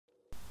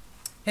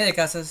Hey there,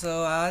 guys.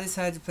 So I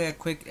decided to play a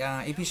quick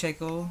AP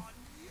Shaco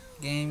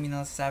game.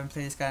 Since I haven't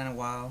played this guy in a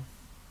while.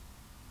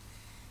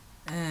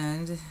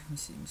 And let me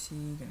see.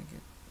 Gonna get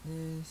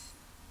this.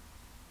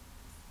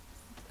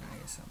 I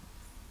guess some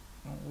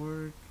won't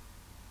work.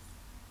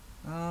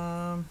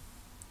 Um,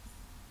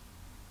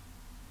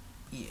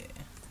 yeah,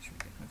 should be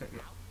good. Okay,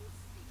 good.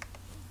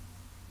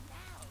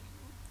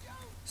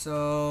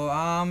 So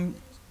I'm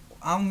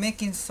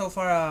making so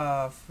far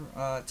a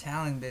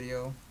talent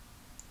video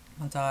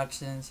montage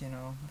since I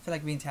feel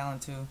like being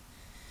talent too.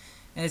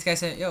 And this guy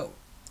said, "Yo,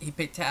 he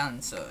picked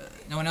talent, so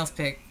no one else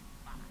picked."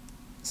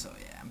 So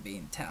yeah, I'm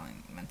being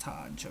talent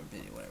montage or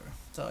video, whatever.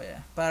 So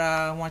yeah, but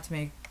I want to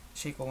make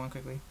Shaco one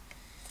quickly.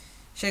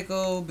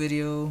 Shaco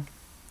video,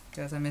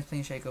 cause I miss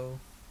playing Shaco.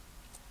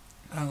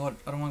 I don't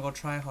want to go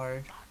try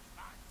hard.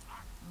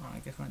 Oh, I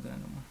guess we're not doing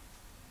it no more.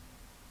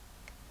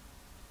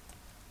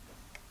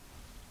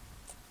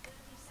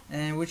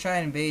 And we try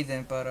and invade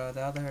them, but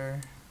the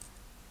other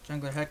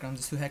jungler Hekrams,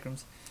 the two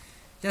Hekrams,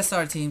 just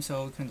our team,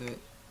 so we couldn't do it.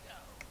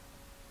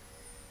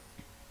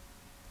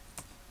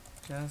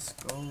 Just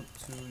go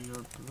to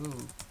your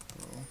blue,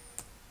 bro.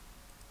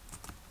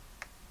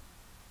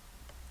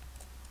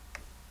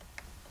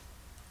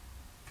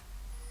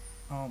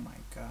 Oh my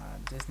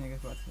god, this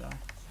nigga's about to die.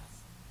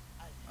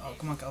 Oh,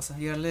 come on, Kalsa,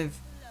 you gotta live.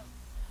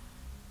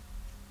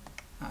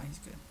 Ah, he's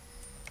good.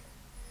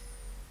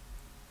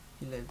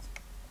 He lived.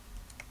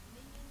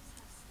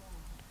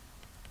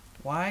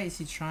 Why is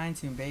he trying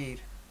to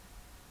invade?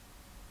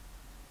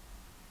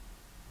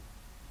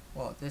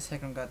 Well, this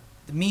Hecarim got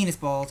the meanest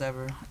balls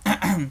ever.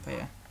 But yeah,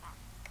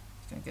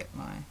 he's gonna get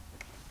my.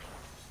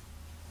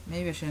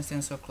 Maybe I shouldn't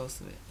stand so close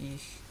to it.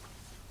 Eesh.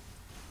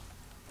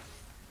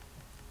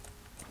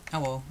 Oh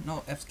well,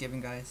 no F's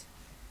given, guys.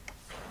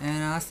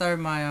 And I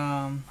started my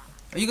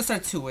or you can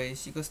start two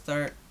ways. You can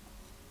start,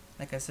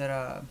 like I said,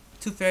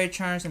 two fairy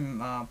charms and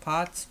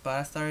pots. But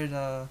I started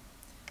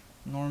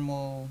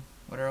normal,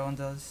 what everyone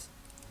does.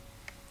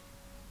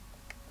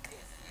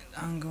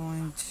 I'm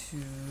going to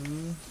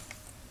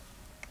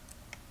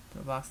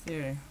put a box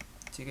there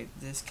to get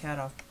this cat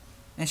off.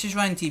 And she's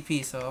running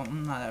TP, so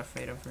I'm not that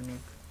afraid of her nuke.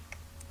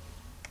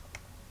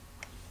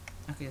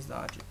 I can just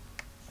dodge it.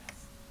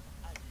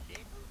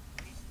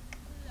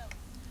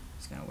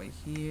 Just gonna wait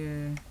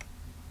here.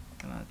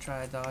 Gonna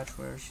try to dodge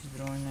where she's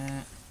throwing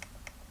that.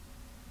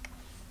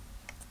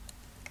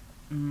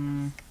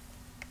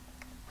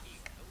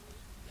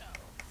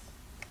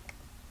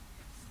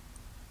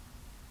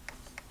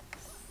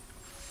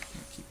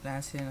 Keep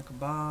dancing like a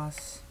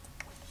boss.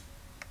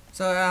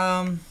 So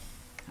I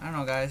don't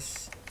know,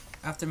 guys.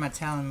 After my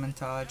talent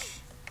montage,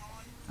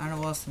 I don't know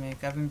what else to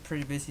make. I've been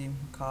pretty busy in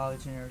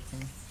college and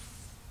everything.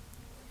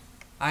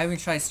 I even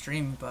tried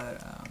stream,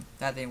 but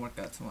that didn't work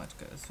out too much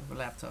because of a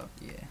laptop.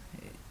 Yeah,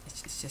 it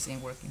just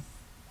ain't working.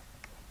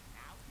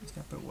 Just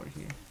gotta put water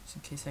here, just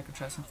in case I could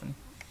try something.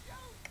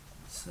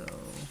 So,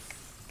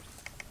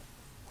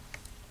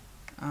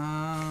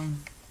 let's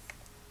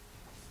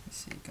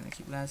see. Gonna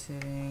keep last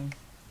hitting.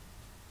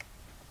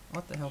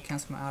 What the hell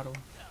cancels my auto?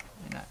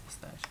 And that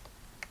stash.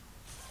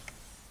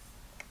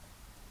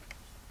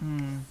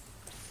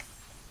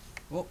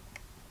 Whoa.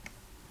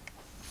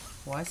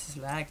 Why is this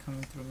lag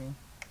coming through me?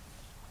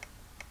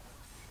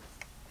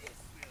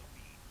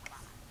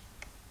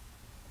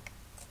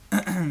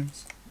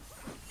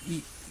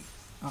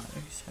 Oh,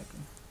 there's a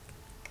second.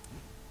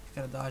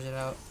 Gotta dodge it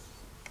out.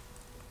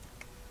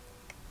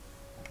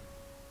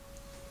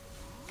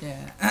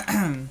 Yeah,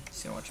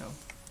 so watch out.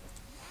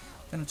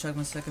 Gonna chug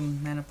my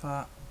second mana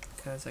pot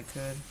because I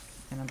could,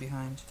 and I'm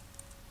behind.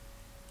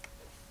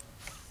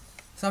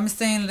 So I'm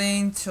staying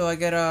lane till I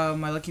get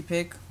my lucky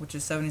pick, which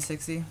is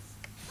 70-60.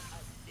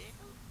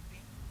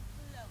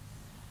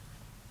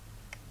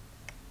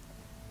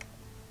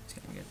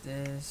 Just gonna get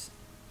this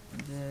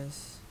and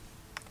this.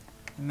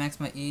 And max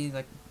my E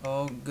like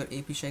all good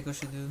AP Shaco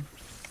should do.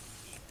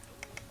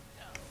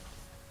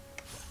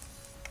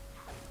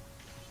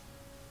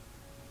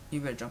 You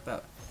better jump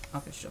out.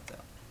 Okay, she jumped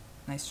out.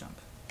 Nice jump.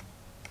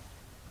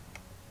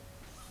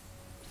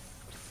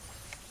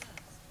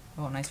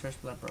 Oh, nice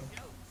first blood, bro.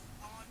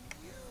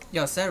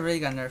 Yo, Set really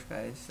got nerfed,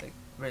 guys. Like,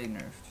 really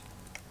nerfed.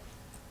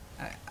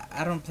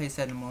 I don't play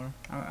Set anymore.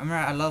 I remember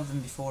I loved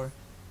him before.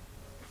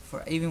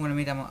 For even when I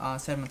made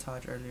that Set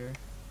montage earlier.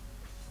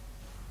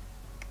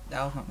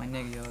 That was not my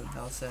nigga, yo.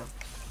 That was Set.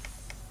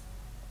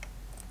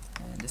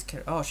 And this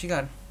kid. Oh, she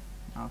got.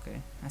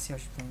 Okay, I see how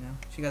she's playing now.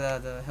 She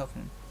got the health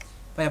in.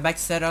 But yeah, back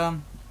to Set.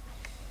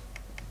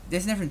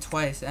 This nerfed him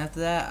twice. After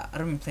that, I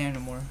don't even play him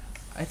anymore.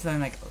 I play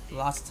him like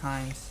lots of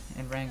times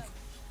in rank.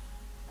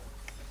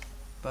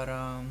 But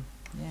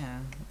yeah,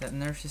 that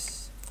nerf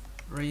just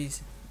really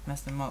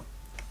messed him up,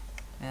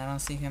 and I don't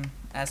see him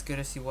as good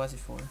as he was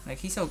before.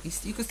 Like you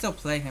could still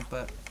play him,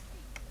 but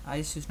I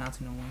just choose not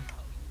to no more.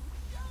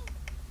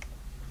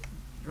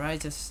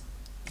 Right,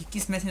 he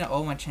keeps messing up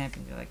all my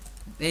champions. Like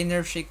they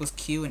nerf Shaco's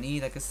Q and E,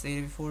 like I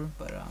stated before,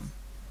 but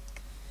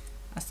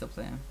I still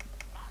play him.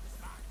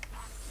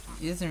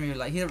 He doesn't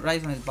really he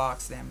relies on his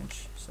box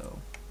damage, so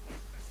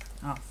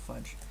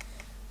fudge.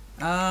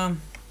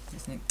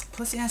 This nigga,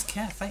 pussy ass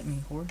cat, fight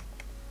me, whore.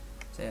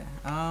 So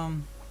yeah,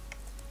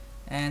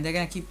 and they're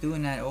gonna keep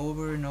doing that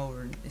over and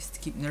over. Just to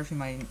keep nerfing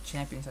my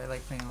champions I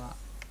like playing a lot.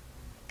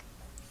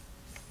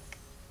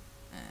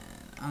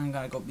 And I'm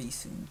gonna go B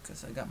soon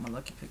because I got my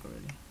lucky pick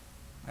already.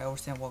 I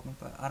overstand walking,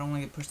 but I don't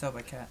want to get pushed out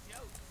by cat.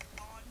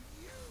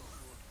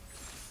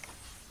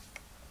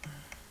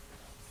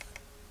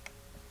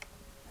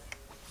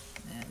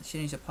 Man, she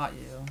needs a pot,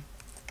 yo.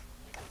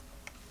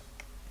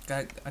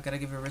 I gotta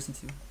give her a reason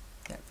to.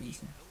 That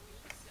reason.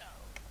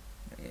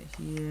 Gotta get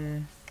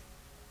here.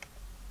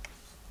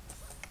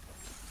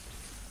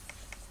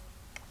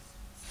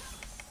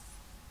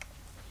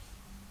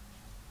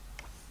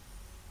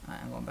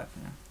 Alright, I'm going back for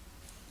now.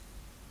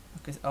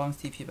 Okay, I want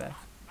TP back,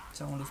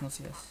 so I won't lose no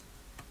CS.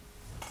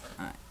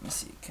 Alright, let me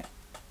see. Okay.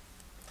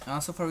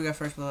 So far we got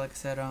first blood, like I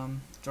said.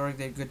 Jorg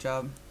did a good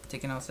job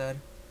taking outside.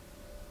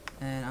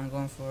 And I'm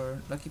going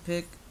for lucky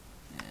pick.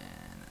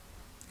 And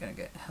gonna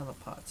get hella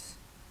pots.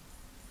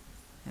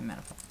 And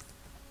mana pot.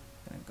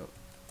 Gonna go.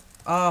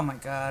 Oh my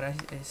god, I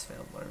just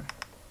failed, whatever.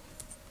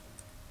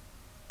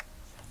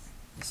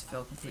 Just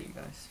failed completely,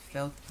 guys.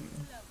 Failed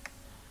completely.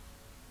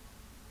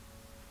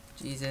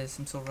 Jesus,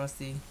 I'm so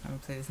rusty. I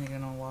haven't played this nigga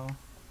in a while.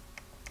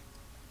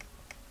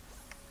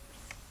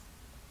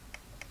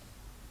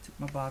 Took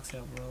my box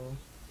out, bro.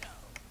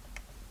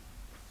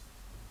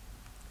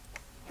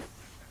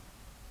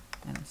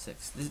 And I'm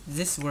 6.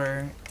 This is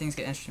where things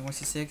get interesting. Once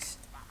you're 6,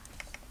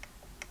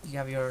 you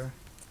have your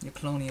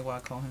cloney, what I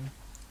call him.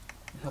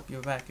 Help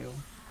your back, yo.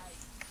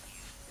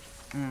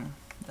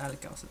 Dale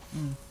causa.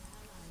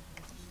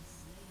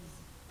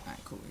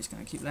 Alright, cool. We're just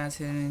gonna keep last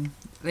hitting.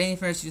 Laning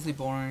first is usually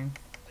boring.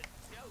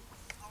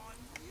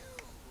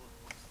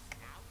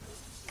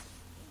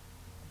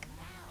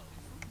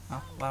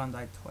 Oh, bottom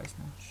died twice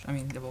now. I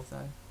mean, they both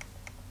died.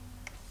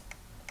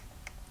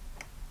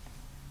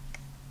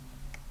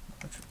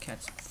 Bunch of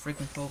cats.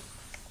 Freaking poke.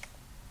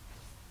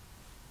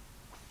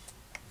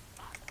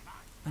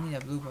 I need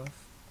that blue buff,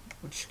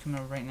 which is coming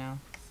up right now.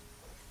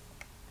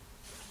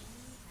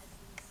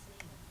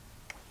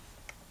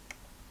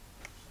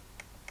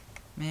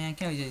 Man,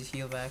 can't we just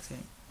heal by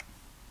accident?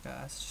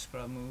 Guys, just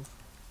grab move.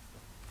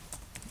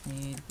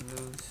 Need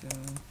blue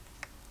soon.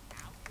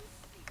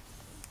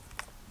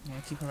 Yeah,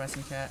 keep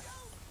harassing cat,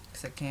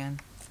 cause I can.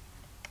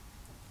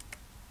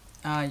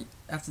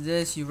 After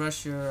this, you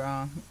rush your.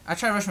 I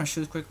try to rush my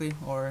shoes quickly,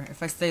 or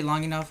if I stay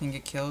long enough and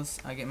get kills,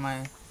 I get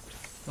my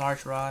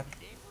large rod.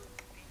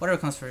 Whatever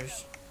comes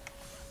first.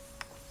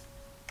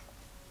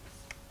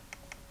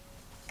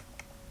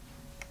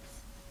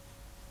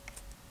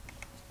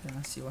 And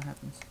let's see what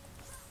happens.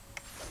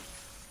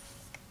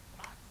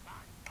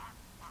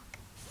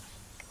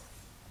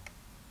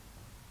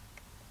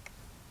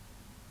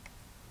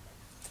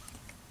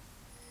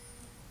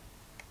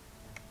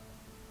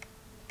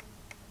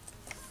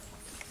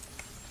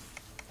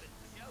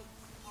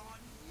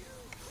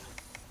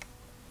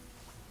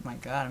 My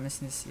god, I'm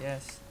missing the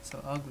CS.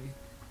 So ugly.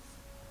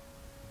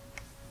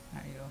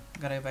 There you go.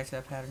 Gotta get back to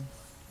that pattern.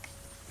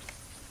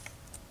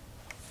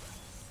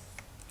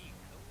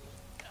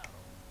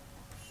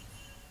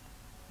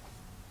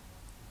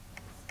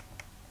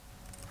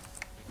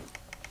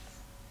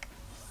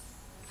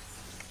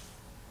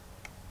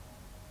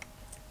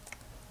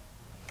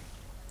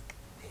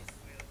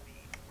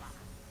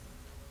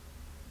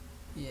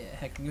 Yeah,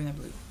 heck, give me that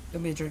blue.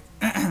 Don't be a jerk.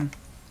 Oh,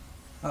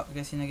 I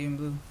guess you're not giving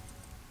blue.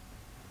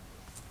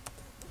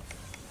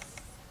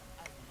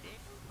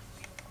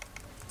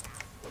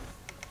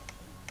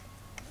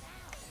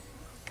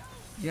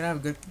 You gotta have a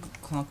good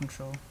clone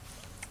control.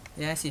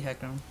 Yeah, I see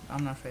Heckram.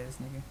 I'm not afraid of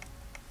this nigga.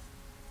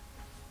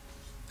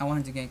 I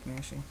want him to gank me,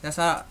 actually. That's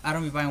how I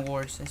don't be buying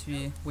wards. I just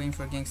be waiting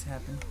for ganks to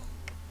happen.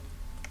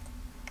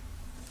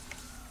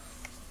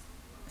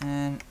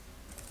 And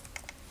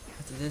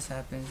after this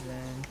happens,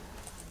 then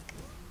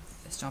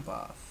let's jump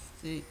off.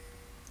 See?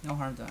 No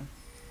harm done.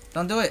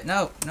 Don't do it!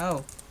 No!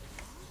 No!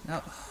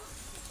 No!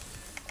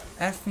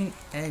 Effing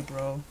A,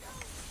 bro.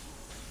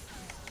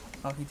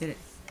 Oh, he did it.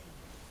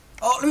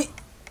 Oh, let me...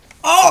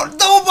 Oh,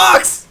 double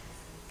box!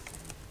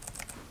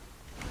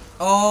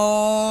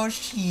 Oh,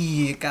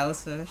 shit,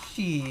 Causa.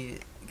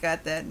 Shit.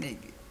 Got that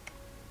nigga.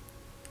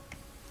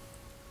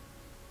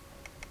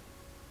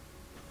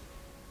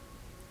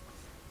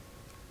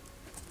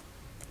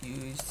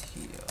 Used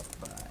heal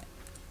by...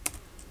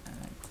 I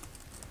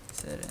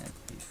said it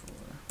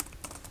before.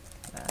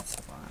 That's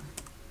why.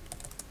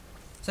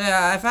 So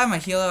yeah, if I had my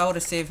healer, I would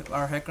have saved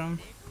our Heckram.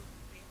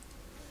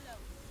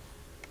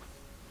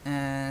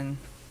 And...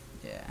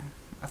 yeah.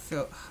 I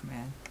feel,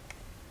 man.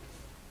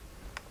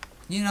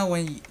 You know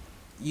when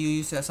you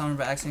used to summon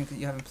by accident because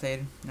you haven't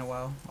played in a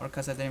while, or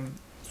because I didn't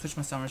switch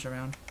my summers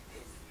around.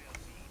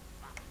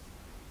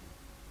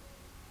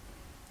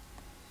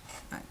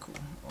 Alright, cool.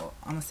 Well,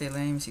 I'm gonna stay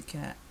lame. See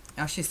cat.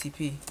 Oh, she's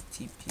TP.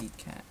 TP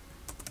cat.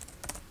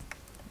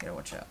 You gotta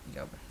watch out. You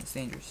gotta. It's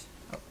dangerous.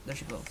 Oh, there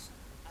she goes.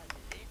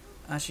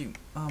 She.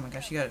 Oh my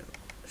gosh, she got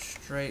a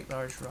straight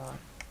large rod.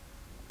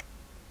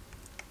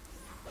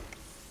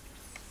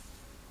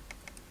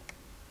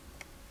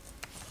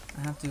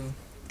 I have to.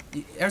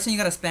 Every time you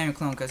gotta spam your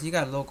clone because you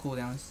got low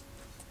cooldowns.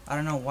 I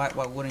don't know why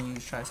wouldn't you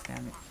try to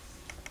spam it?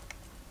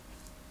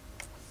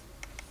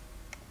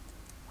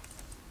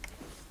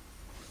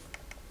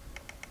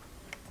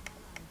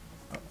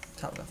 Oh,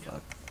 top the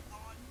fuck.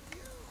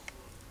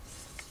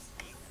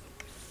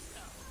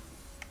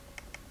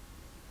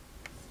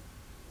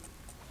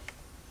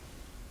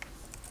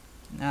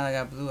 Now that I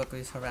got blue, I could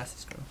just harass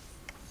this girl.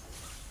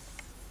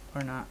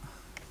 Or not.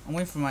 I'm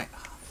waiting for my.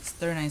 It's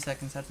 39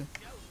 seconds. I have to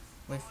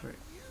wait for it.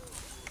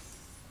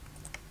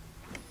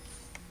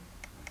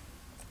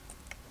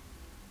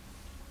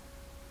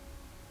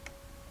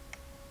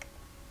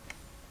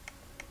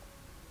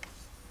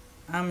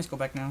 I'm just go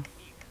back now.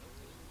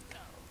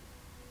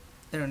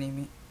 They don't need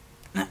me.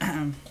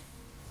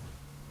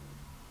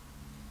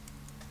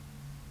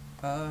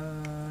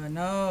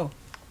 No.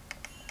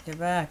 Get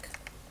back.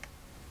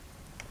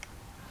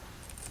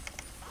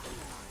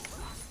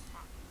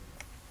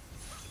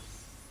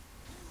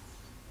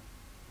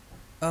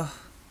 Ugh.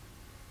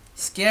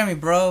 Scare me,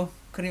 bro.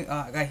 Couldn't.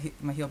 I got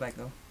my heal back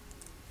though.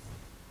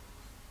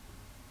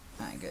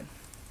 Alright, good.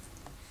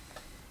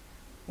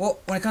 Well,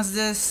 when it comes to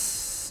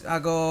this, I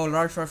go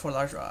large rod for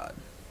large rod.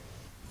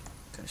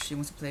 Cause she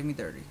wants to play me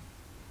dirty.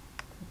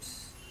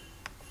 Oops.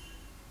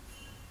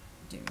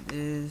 Give me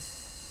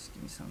this.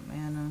 Give me some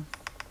mana.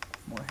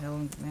 More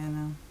healing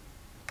mana.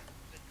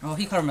 Oh,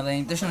 he covered my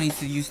lane. There's no need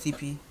to use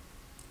TP.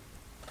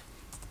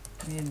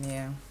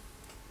 Yeah.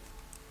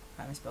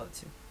 I misspelled it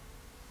too.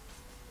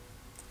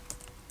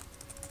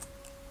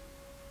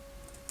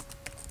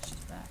 She's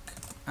back.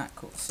 Alright,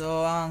 cool.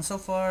 So so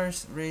far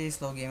it's really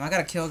slow game. I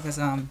got a kill because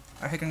our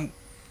Hicken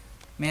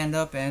manned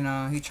up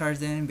and he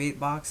charged in bait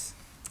box.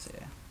 So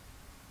yeah.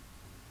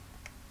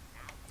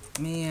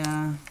 Me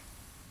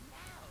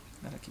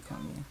gotta keep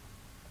calling me.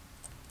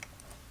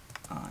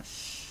 Oh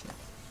shit.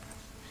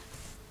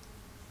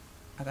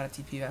 I got a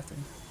TP after.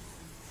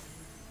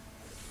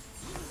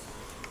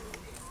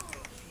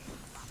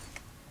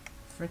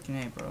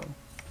 Freaking A, bro.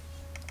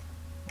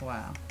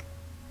 Wow.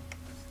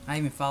 I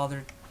even followed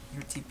her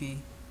TP.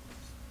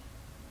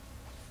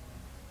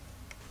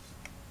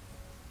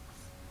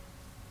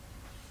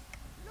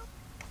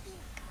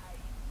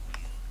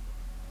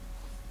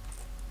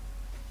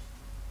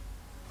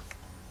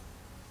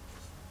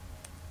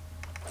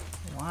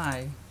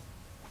 Why?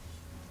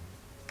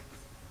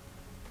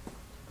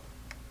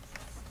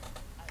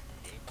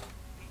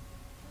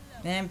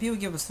 Man, people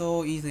give up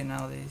so easily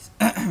nowadays.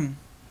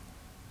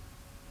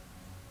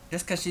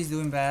 Just cause she's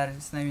doing bad,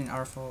 it's not even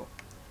our fault.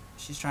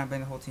 She's trying to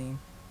blame the whole team.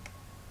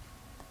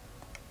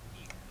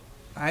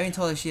 I even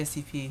told her she has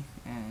TP,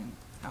 and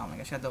oh my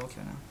god, she got double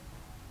kill now.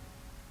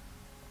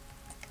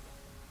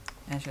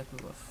 And she has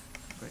blue buff.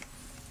 Great.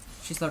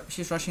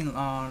 She's rushing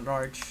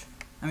large.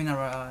 I mean,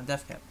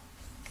 death cap.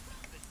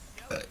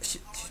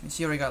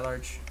 She already got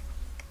large.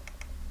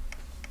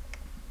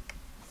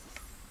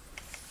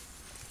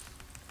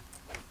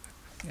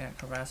 Yeah,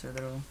 harass her a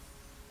little.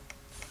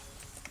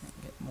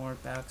 Get more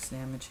box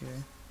damage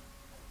here.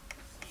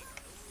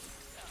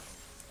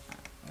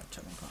 I got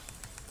chugging clock.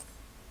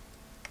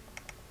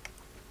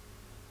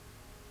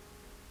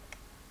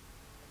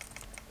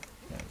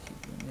 Gotta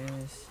keep doing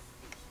this.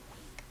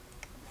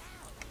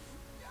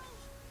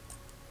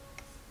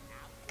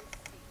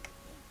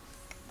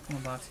 Come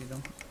on, boxy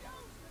though.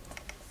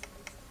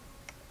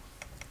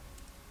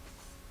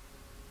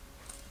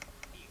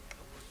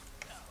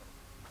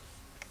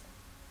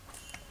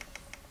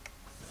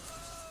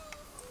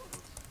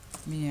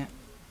 Mia,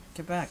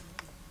 get back.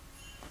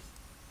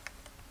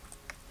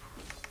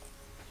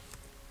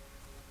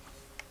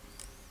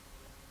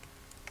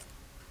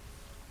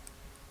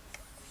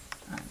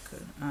 Alright,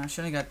 good. I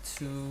should have got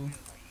two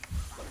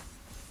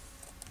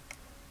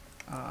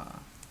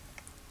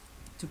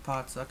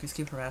pots, so I could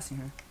keep harassing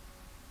her.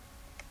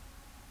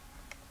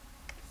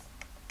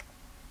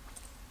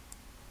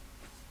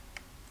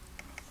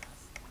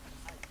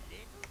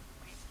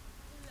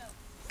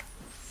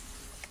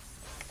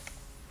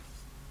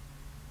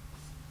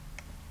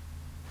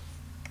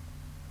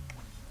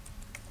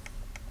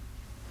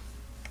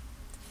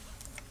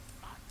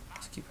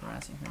 Keep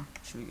harassing her.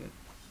 Should be good.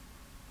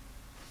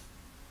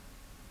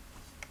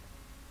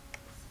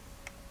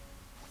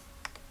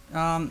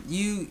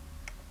 You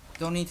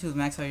don't need to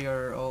max out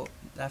your ult.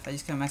 I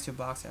just gotta max your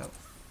box out.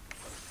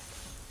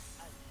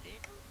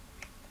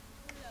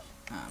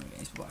 I'm gonna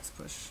use box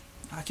push.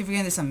 I keep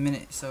forgetting this a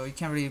minute, so you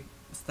can't really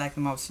stack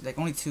them up. Like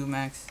only 2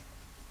 max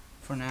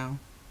for now.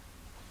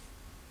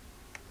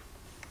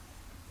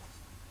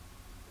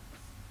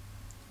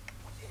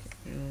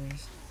 Here it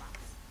is.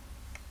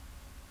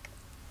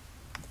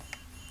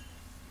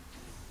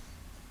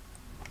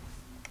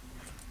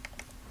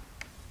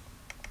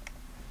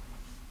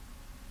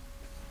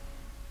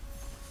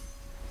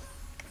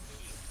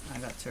 I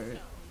got turret.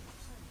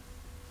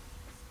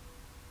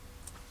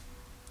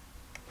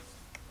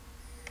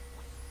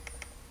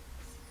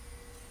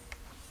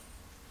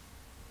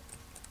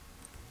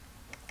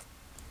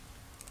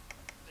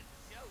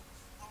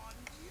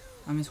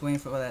 I'm just waiting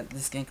for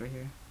this gank right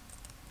here.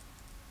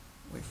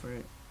 Wait for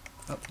it.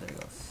 Oh, there he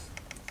goes.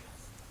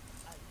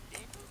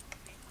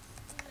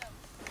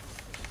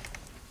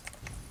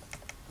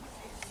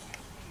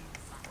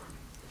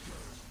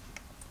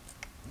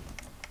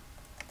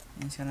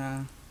 And he's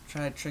gonna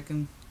try to trick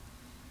him.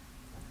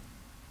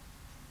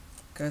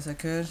 Guess I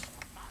could.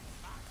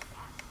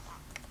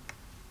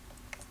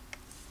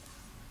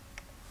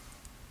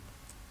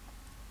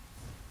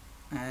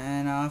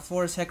 And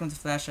forced Hecarim to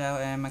flash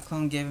out, and my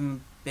clone gave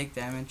him big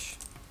damage.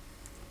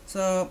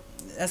 So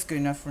that's good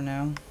enough for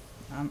now.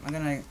 I'm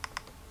gonna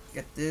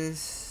get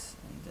this,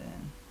 and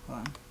then hold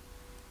on.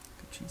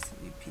 Change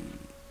the AP.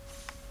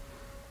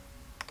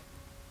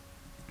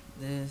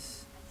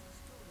 This.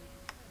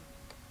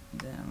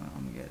 And then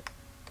I'm gonna get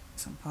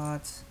some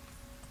pots.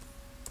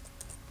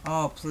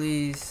 Oh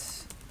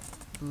please,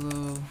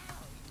 blue.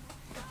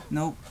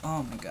 Nope.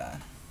 Oh my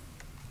god.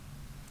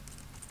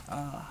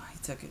 He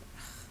took it.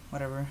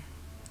 Whatever.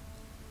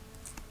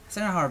 I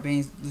don't know how our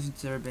Bane's losing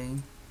to their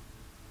Bane.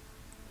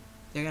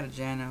 They got a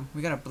Janna.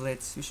 We got a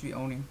Blitz. We should be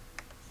owning.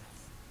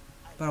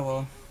 But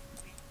well,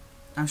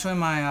 I'm showing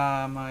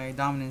my my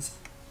dominance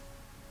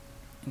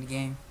in the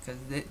game because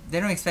they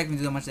don't expect me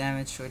to do much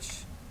damage,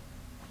 which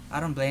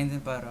I don't blame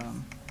them. But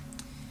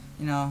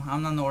you know,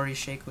 I'm not no already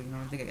Shaco. You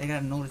know, they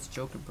gotta know this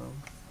Joker, bro.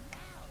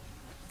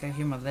 Gotta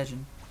hear my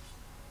legend.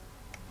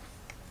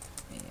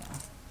 Yeah,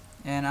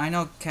 and I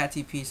know cat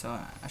TP, so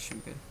I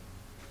should be good.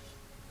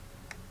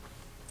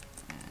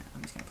 And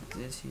I'm just gonna put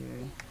this here.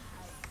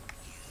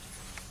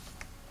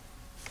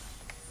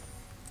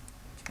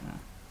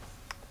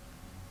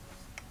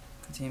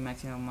 Continue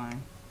maxing out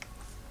mine.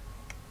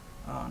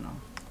 Oh no.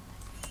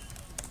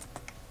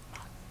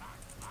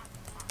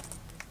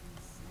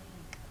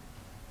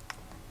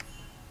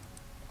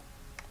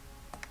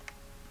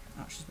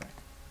 Oh, she's back.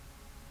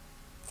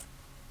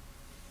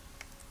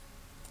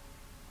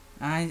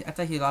 I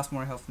thought he lost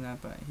more health than that,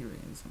 but he really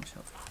needs so much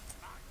health.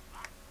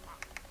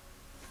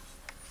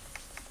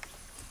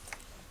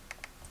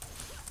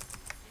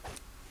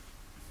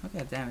 Look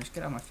at that damage.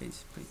 Get out of my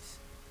face, please.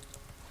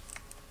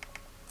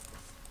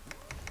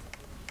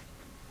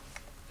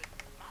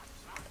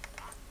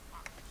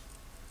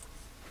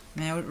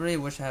 Man, I really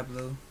wish I had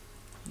blue.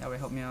 That would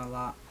help me out a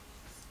lot.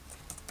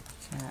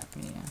 Yeah.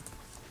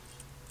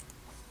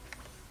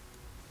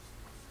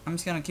 I'm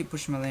just gonna keep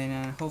pushing my lane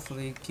and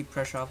hopefully keep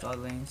pressure off the other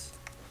lanes.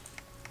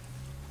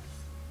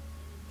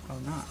 Oh,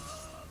 not.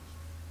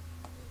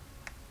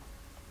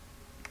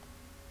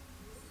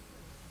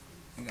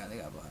 They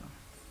got bottom.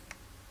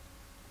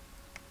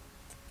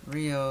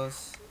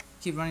 Rios,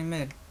 keep running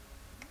mid.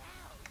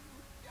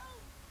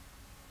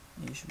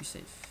 You should be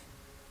safe.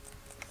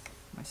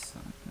 My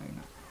son, no you're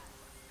not.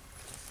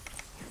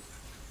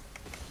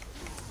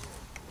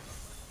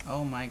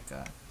 Oh my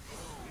god.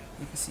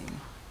 You can see me.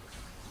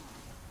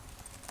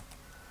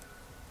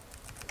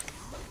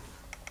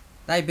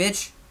 Die,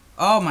 bitch.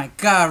 Oh my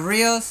god,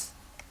 Rios.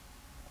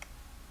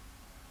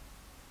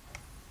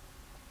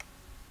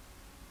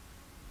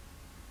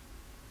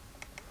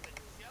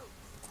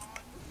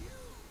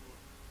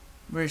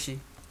 Where is she?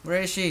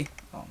 Where is she?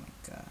 Oh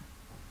my god.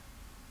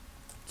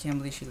 Can't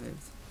believe she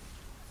lived.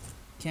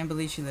 Can't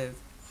believe she lived.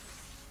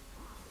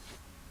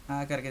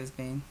 I gotta get this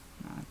Bane.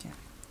 No, I can't.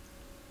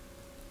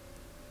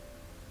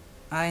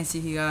 I didn't see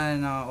he got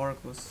an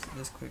Oracles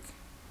this quick.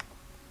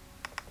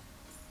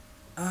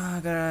 I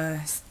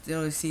gotta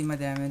still see my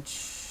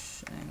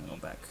damage and go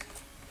back.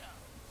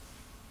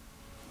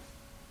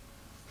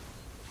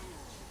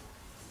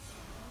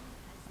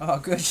 Oh,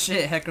 good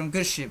shit, Hecarim,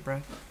 good shit,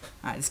 bro.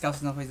 Alright, this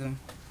Scout's knows what he's doing.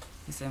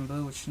 He's in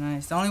blue, which is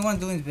nice. The only one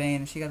doing is Bane,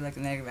 and she got like a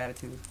negative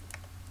attitude.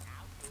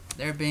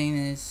 Their Bane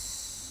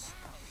is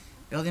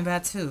building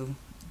bad too.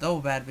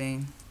 Double bad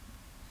Bane.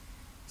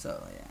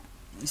 So, yeah.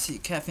 You see,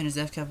 Cat finished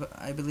Death Cap,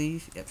 I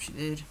believe. Yep, she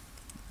did.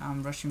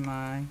 I'm rushing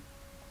my... I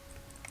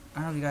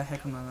don't know if you got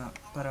Hecarim or not,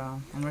 but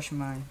I'm rushing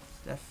my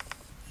Death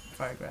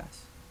Fire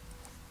Grass.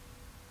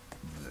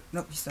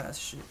 Nope, he still has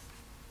shit.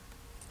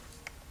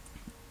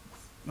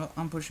 Well,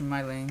 I'm pushing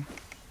my lane.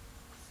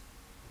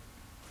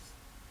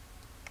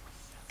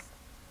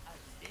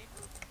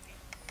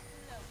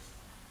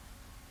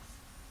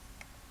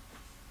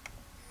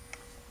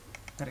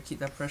 Gotta keep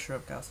that pressure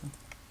up, Calcium.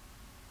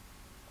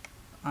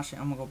 Actually,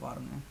 I'm gonna go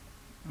bottom then.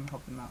 I'm gonna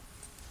help him out.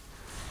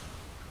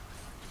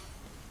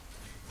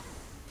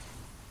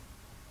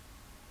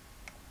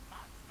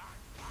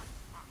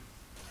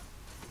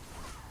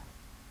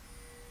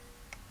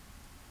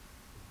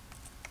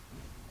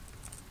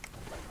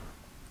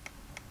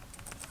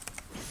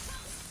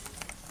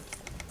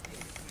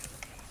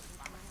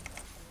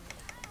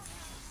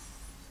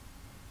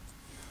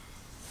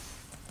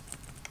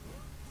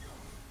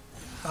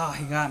 Oh,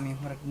 he got me.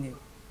 What a noob.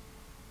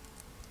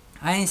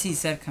 I didn't see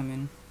Seth come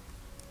in.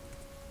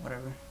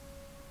 Whatever.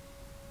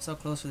 So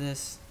close for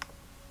this.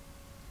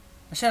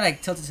 I should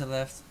like tilt it to the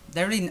left.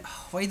 They really.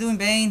 Oh, what are you doing,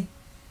 Bane?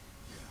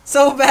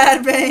 So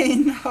bad,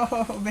 Bane.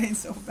 Oh, Bane's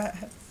so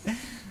bad.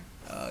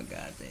 Oh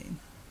god, Bane.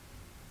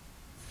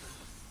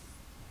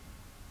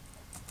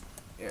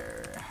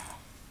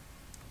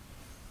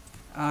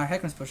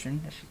 Hecarim's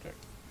pushing. That should work.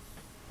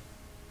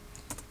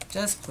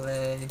 Just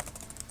play.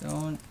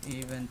 Don't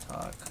even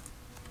talk.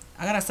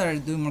 I gotta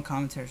start doing more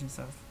commentaries and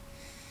stuff.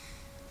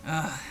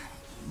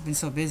 Been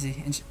so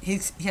busy, and he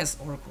has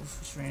oracles,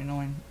 which is really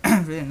annoying.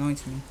 Really annoying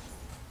to me.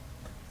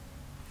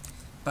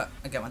 But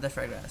I got my death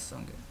ray grass, so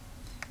I'm good.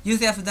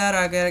 Usually after that,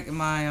 I get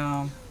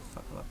my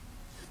fuck up.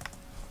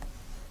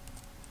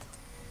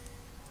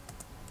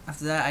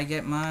 After that, I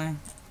get my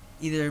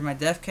either my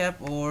death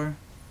cap or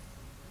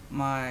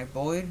my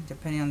void,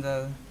 depending on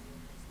the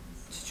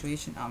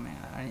situation. Oh man,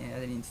 I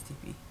didn't need to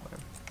TP.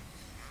 Whatever.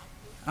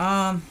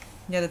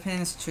 Yeah, depending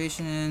on the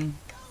situation,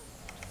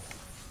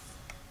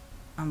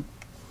 and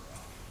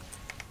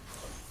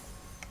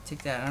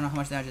take that. I don't know how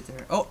much damage it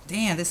there. Oh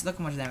damn! Look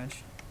how much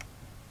damage.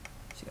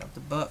 She got up the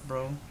butt,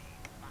 bro.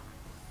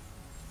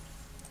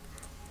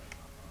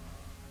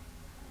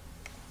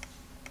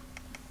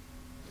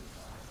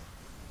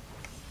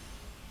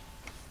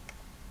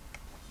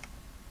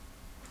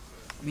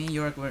 Me and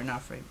York, we're not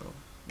afraid, bro.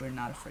 We're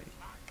not afraid.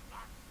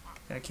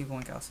 Gotta keep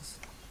going, Calcis.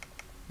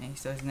 And he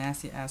still has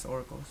nasty ass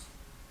oracles.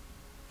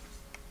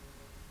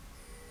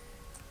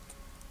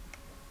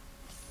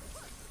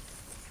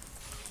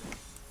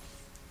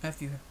 F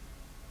you.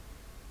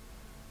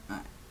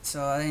 Alright,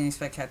 so I didn't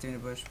expect Cat to be in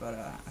the bush, but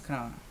I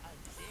kinda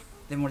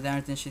did more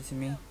damage than shit to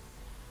me.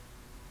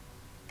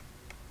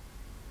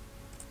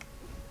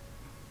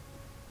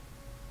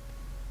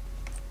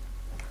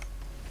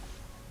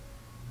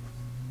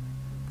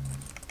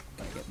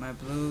 Gotta get my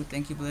blue.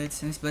 Thank you, Blitz.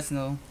 Since Blitz,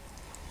 no.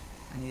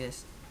 I need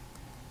this.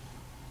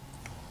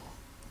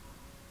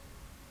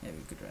 Yeah,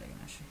 we could dragon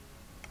actually.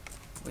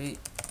 Wait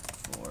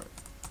for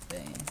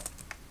Bane.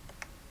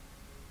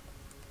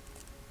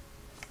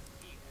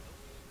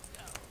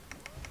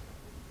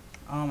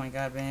 Oh my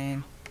god,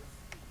 Bane.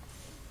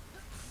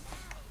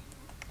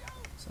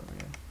 It's over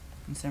here.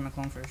 I'm sending my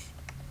clone first.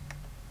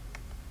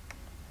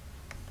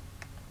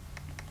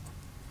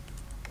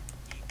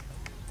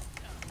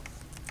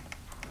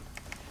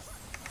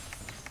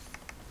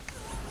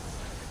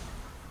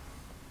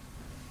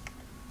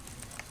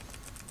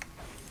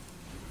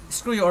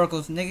 Screw your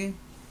oracles, nigga.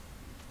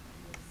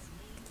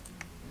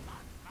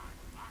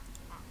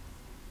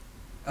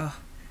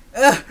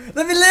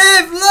 Let me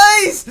live,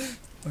 please!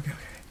 Okay.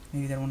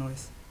 Maybe they don't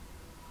notice.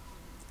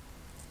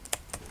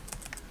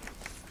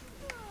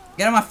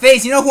 Get out of my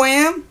face, you know who I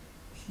am?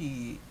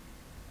 Shit.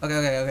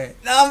 Okay.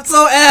 No, I'm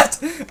so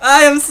effed!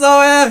 I am so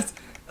effed!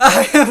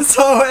 I am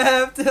so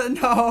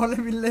effed! No, let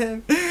me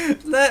live.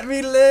 Let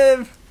me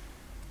live!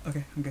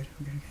 Okay, I'm good.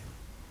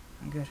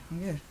 There's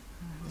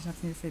nothing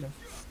to be afraid of.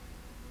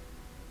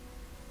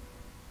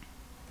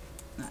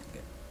 Not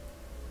good.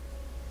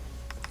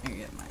 I can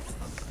get my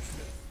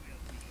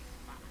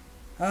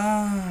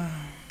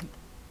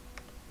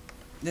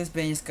this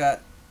Bane just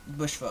got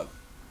bush fucked.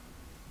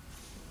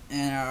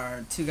 And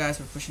our two guys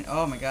were pushing.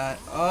 Oh my god.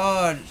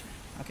 Oh,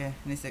 okay.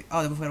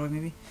 Oh, they both went away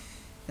maybe.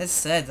 That's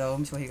sad though. Let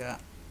me see what he got.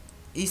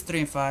 He's 3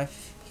 and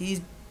 5.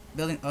 He's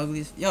building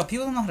uglies. Yo,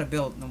 people don't know how to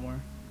build no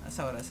more. That's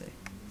not what I say.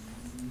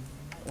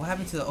 What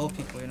happened to the old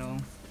people, you know?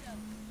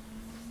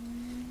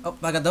 Oh,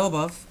 I got double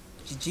buff.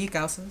 GG,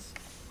 Calcis.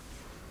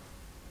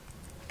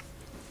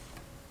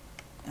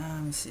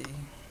 Let me see.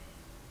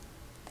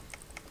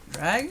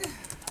 Drag?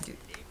 Dude.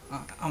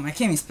 Oh man, I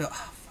can't even spell.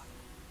 Oh,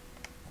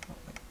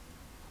 fuck.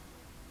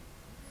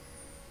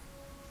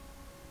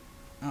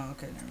 Oh,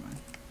 okay, never mind.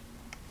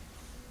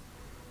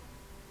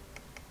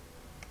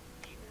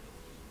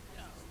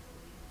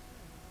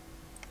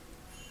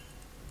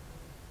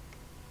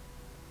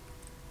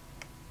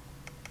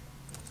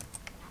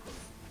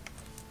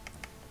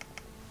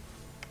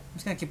 I'm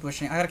just gonna keep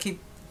pushing. I gotta keep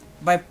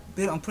I'm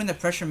putting the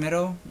pressure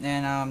middle,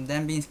 and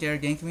them being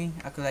scared gank me.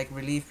 I could like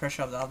relieve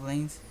pressure of the other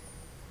lanes.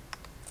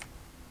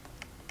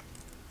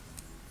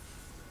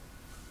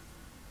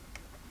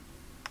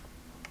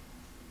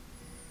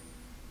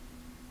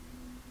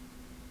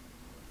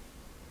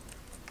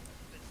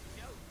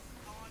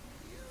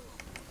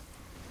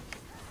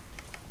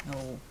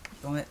 No,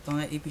 don't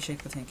let AP shake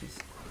the tankies.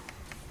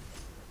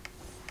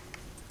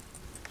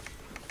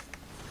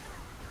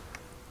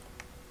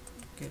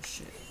 Good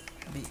shit.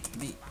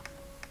 Beat.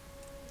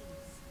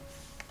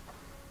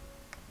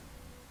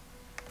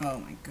 Oh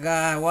my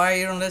god, why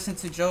you don't listen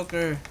to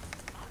Joker?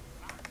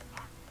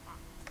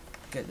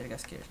 Good, they got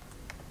scared.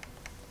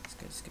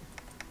 Scared.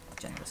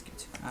 Jenny got scared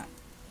too. Alright.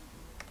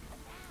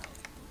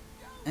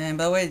 And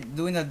by the way,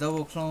 doing the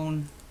double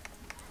clone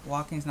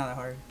walking is not that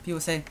hard.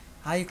 People say,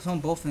 how you clone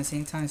both at the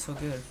same time is so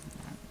good.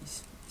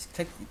 Just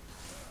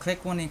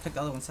click one and click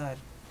the other one side.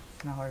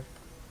 It's not hard.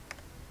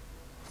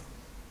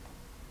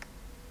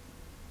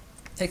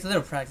 Takes a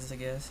little practice, I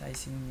guess. I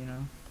see, you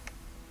know.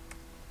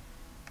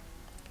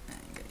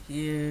 And get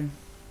here.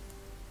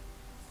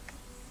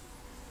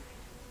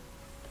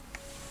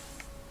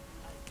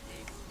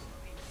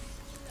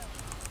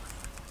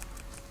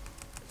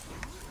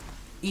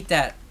 Eat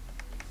that.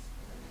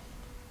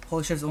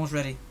 Holy shit, it's almost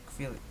ready. I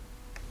feel it.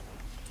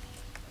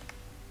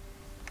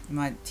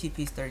 My TP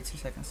is 32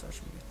 seconds, so it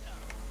should be good.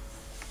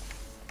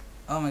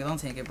 Oh my god, don't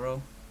take it,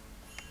 bro.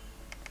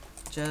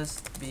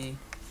 Just be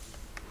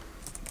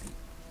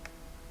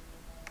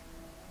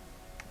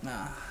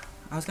Nah,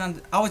 I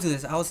always do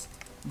this. I was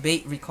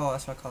bait recall.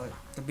 That's what I call it.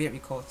 The bait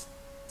recall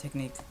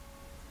technique.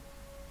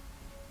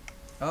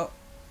 Oh,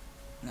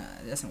 nah,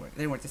 it doesn't work. It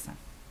didn't work this time.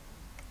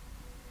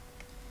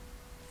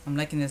 I'm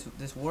liking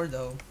this ward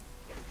though.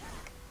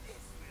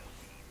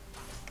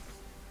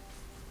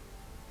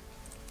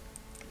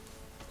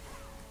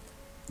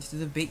 Just do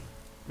the bait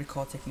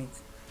recall technique.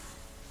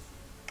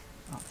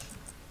 Oh.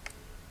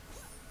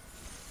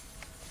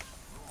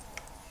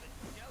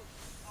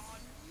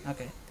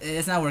 Okay,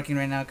 it's not working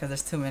right now because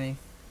there's too many.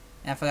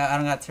 And I forgot I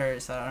don't got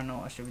turret, so I don't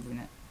know I should be doing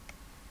it.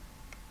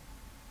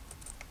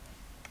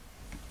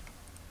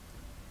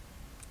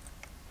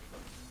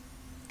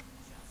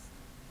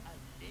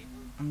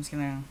 I'm just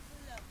gonna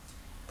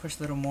push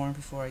a little more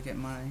before I get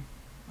my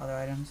other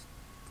items.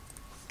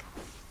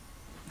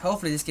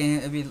 Hopefully this game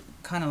it'll be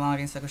kind of long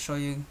again so I can show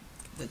you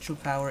the true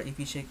power of AP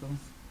Shaco.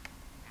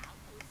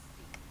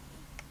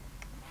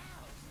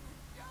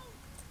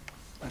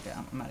 Okay,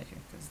 I'm out of here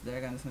because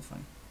they're gonna do something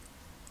funny.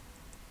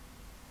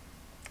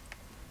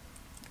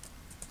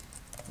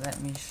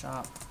 Let me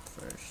shop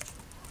first.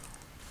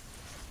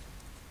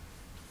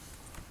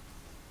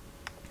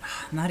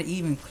 Not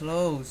even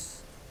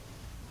close.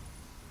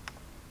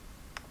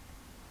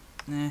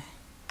 Nah.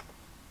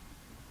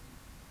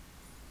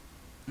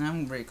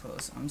 I'm very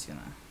close. I'm just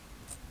gonna.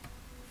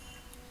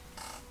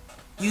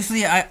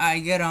 Usually I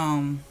get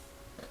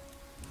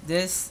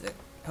this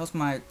helps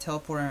my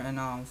teleporter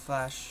and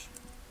flash.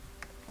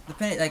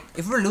 Depending, like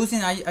if we're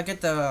losing, I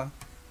get the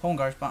home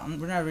guards, but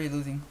we're not really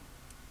losing.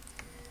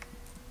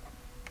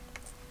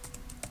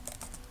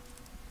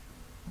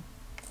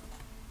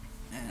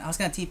 And I was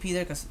gonna TP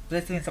there because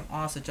they're doing some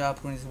awesome job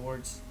putting these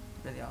wards.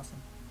 Really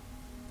awesome.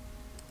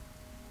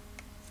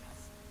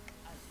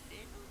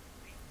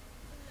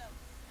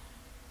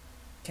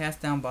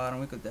 Cast down bottom,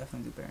 we could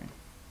definitely do Baron.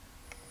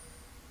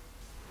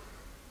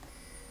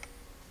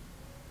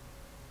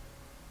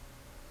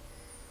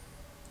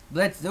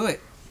 Let's do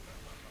it.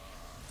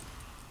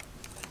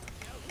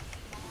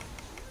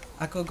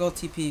 I could go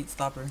TP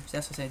stopper.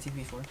 That's what I'm saying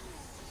TP for.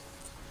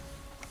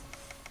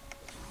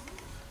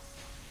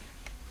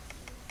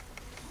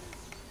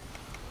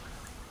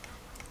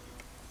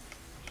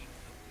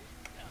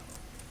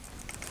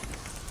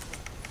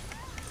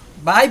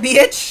 Bye,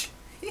 bitch.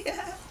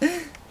 Yeah.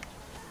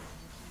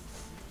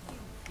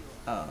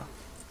 Oh.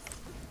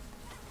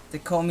 They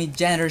call me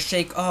janitor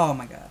shake. Oh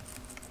my god.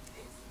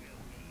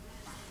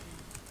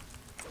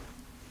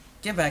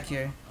 Get back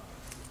here.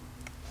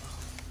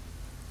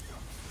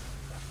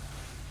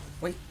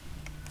 Wait.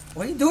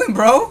 What are you doing,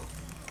 bro?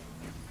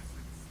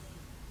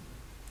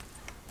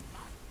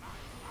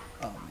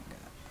 Oh my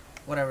god.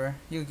 Whatever.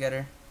 You get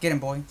her. Get him,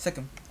 boy. Sick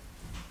him.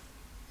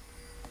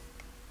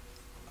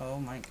 Oh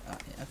my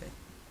god. Yeah, okay.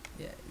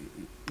 Yeah,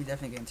 we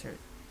definitely getting hurt.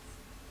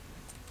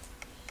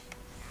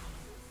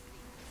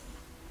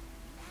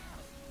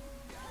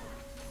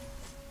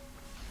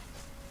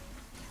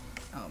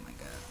 Oh my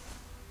god.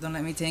 Don't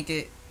let me tank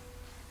it.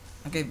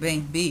 Okay,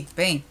 Bane. B.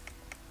 Bane.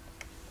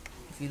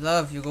 If you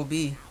love, you go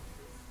B.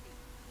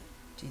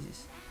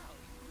 Jesus.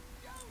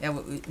 Yeah,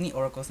 we need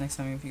oracles next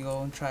time if you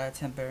go and try a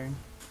temp Baron.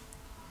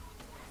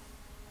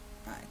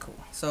 Alright, cool.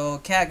 So,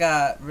 Cat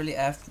got really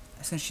F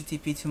as soon as she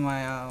TP to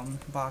my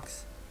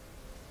box.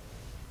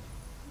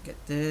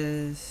 Get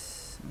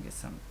this. Let me get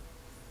some.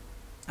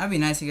 That'd be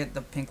nice to get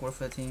the pink ward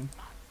for the team.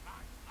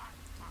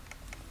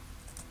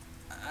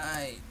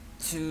 I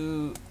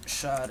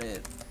two-shot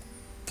it.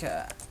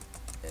 Cat.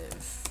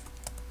 If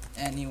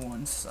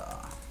anyone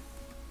saw.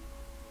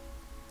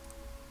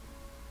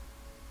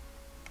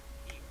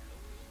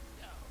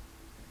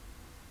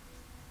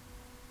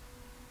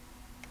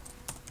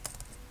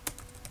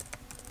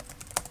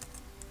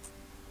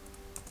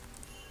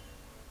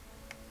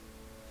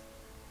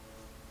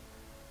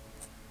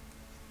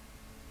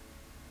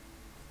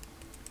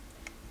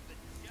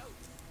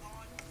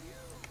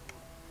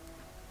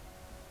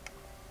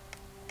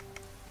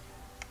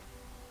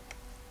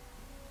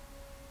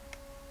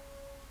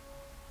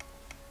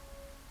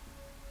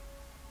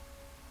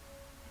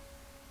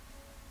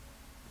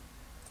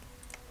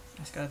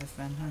 Just gotta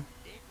defend, huh?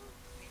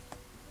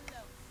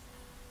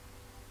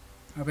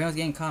 Our brain was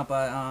getting caught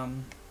by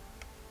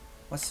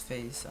what's his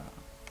face?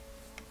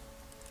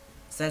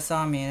 Zed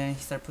saw me and then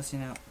he started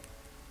pushing out.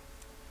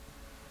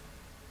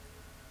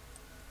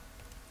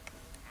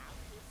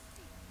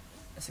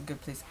 That's a good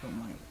place to put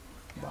my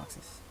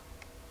boxes.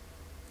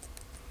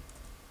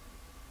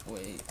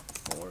 Wait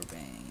for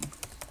Bane.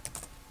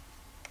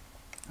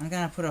 I'm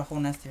gonna put a whole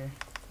nest here.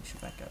 We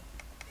should back up.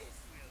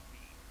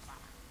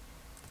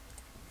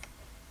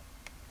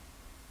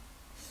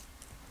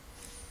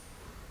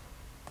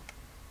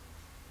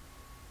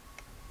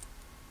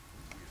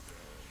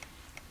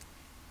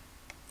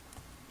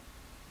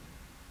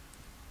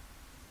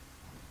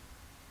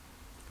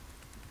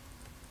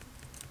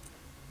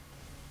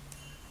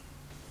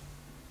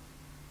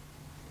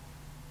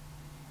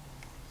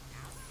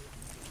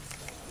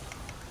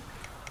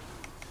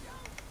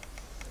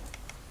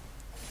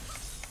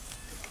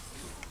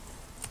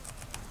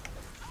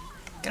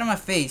 Get on my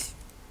face.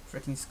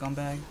 Freaking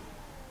scumbag.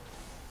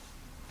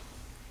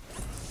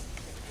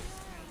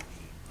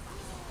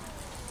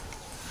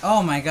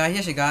 Oh my god, he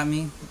actually got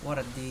me. What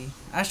a D.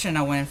 I should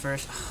not went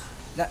first.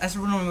 That's the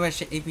rule by AP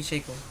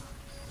Shaco.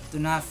 Do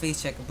not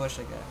face check a bush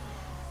like that.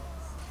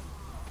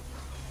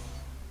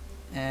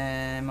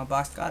 And my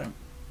box got him.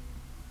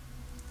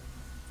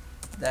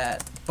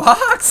 That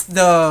box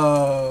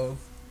though.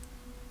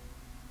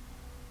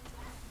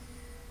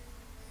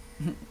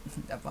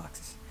 That box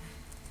is.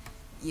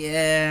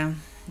 Yeah,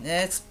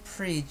 it's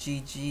pretty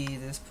GG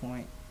at this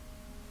point.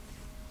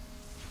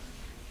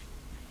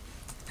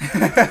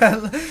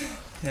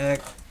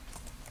 Heck,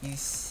 you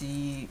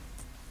see.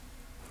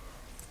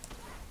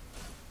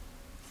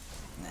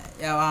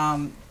 Yeah,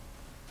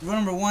 rule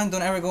number 1,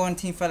 don't ever go in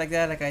team fight like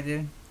that like I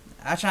did.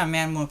 I tried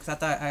man mode because I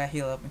thought I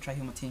heal up and try to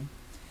heal my team.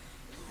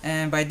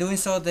 And by doing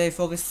so, they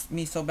focused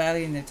me so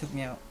badly and they took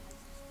me out.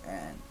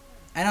 And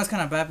I know it's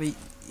kind of bad, but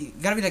you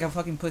gotta be like a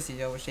fucking pussy,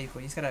 yo, with Shaco.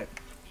 You just gotta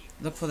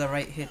look for the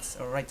right hits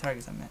or right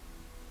targets, I meant.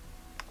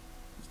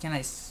 You can't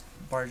just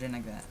barge in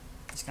like that.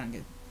 You just kind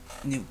of get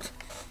nuked.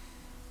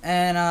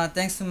 And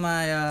thanks to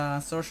my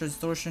social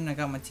distortion, I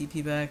got my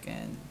TP back,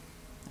 and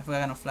I forgot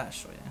I got no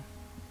flash, so yeah.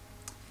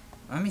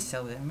 Let me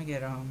sell it. Let me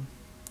get all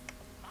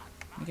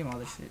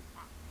this shit.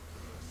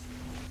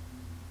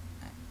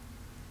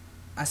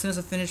 As soon as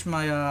I finish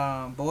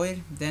my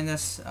void, then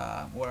that's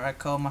where I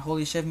call my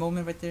holy shit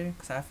moment right there,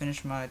 because I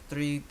finished my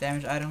 3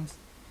 damage items,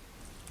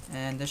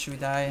 and this should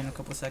die in a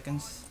couple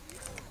seconds.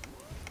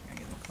 I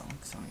get my clone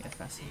because I want to get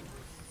faster.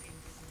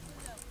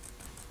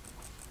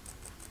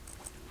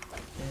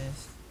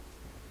 This.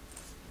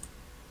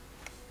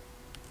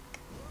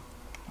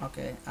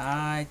 Okay,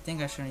 I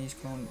think I shouldn't use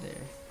clone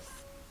there.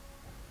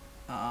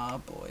 Oh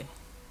boy,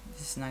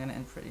 this is not gonna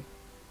end pretty.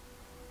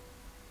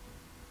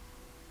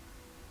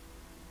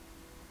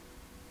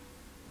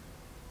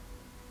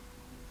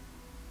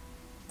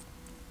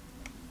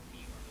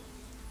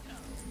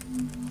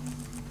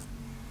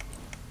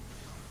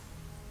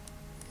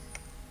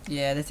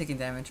 Yeah, they're taking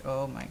damage.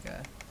 Oh my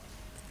god.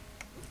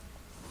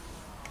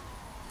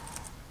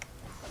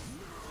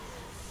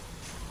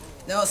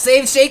 No,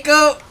 save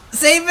Shaco!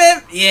 Save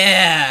him!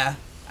 Yeah!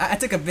 I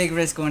took a big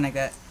risk going like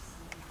that.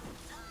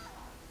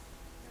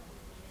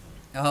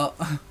 Oh.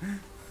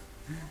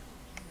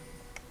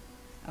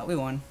 Oh, we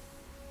won.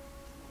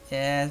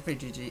 Yeah, it's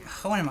pretty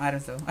GG. I wanted my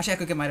items though. Actually, I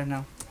could get my item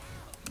now.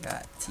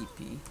 Got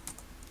TP.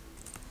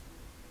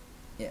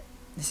 Yeah.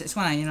 It's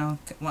fine, you know.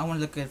 I want to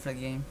look good for the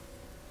game.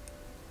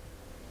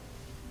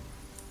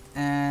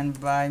 And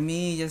by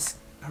me just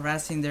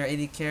harassing their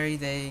AD carry,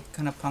 they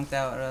kind of punked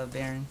out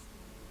Baron.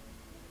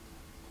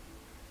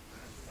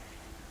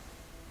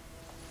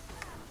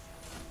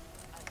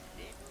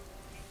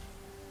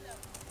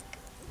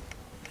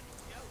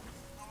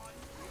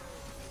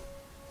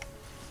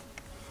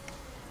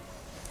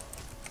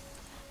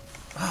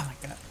 Oh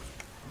my god.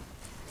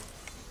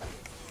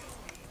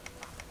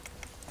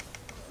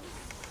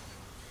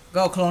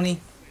 Go, Cloney.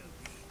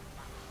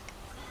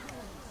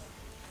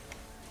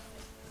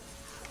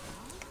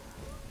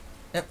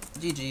 Yep,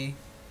 GG.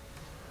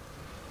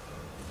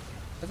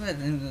 Look at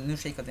the new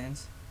Shaco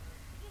dance.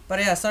 But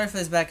yeah, sorry for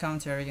this bad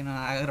commentary, you know,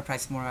 I gotta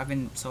practice more. I've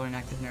been so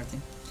inactive and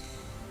everything.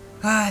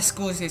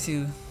 School is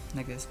too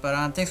like this.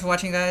 But thanks for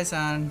watching, guys.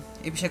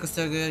 AP Shaco's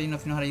still good, you know,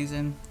 if you know how to use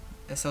him.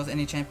 So is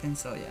any champion,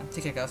 so yeah.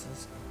 Take care,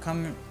 guys.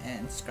 Comment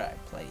and subscribe,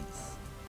 please.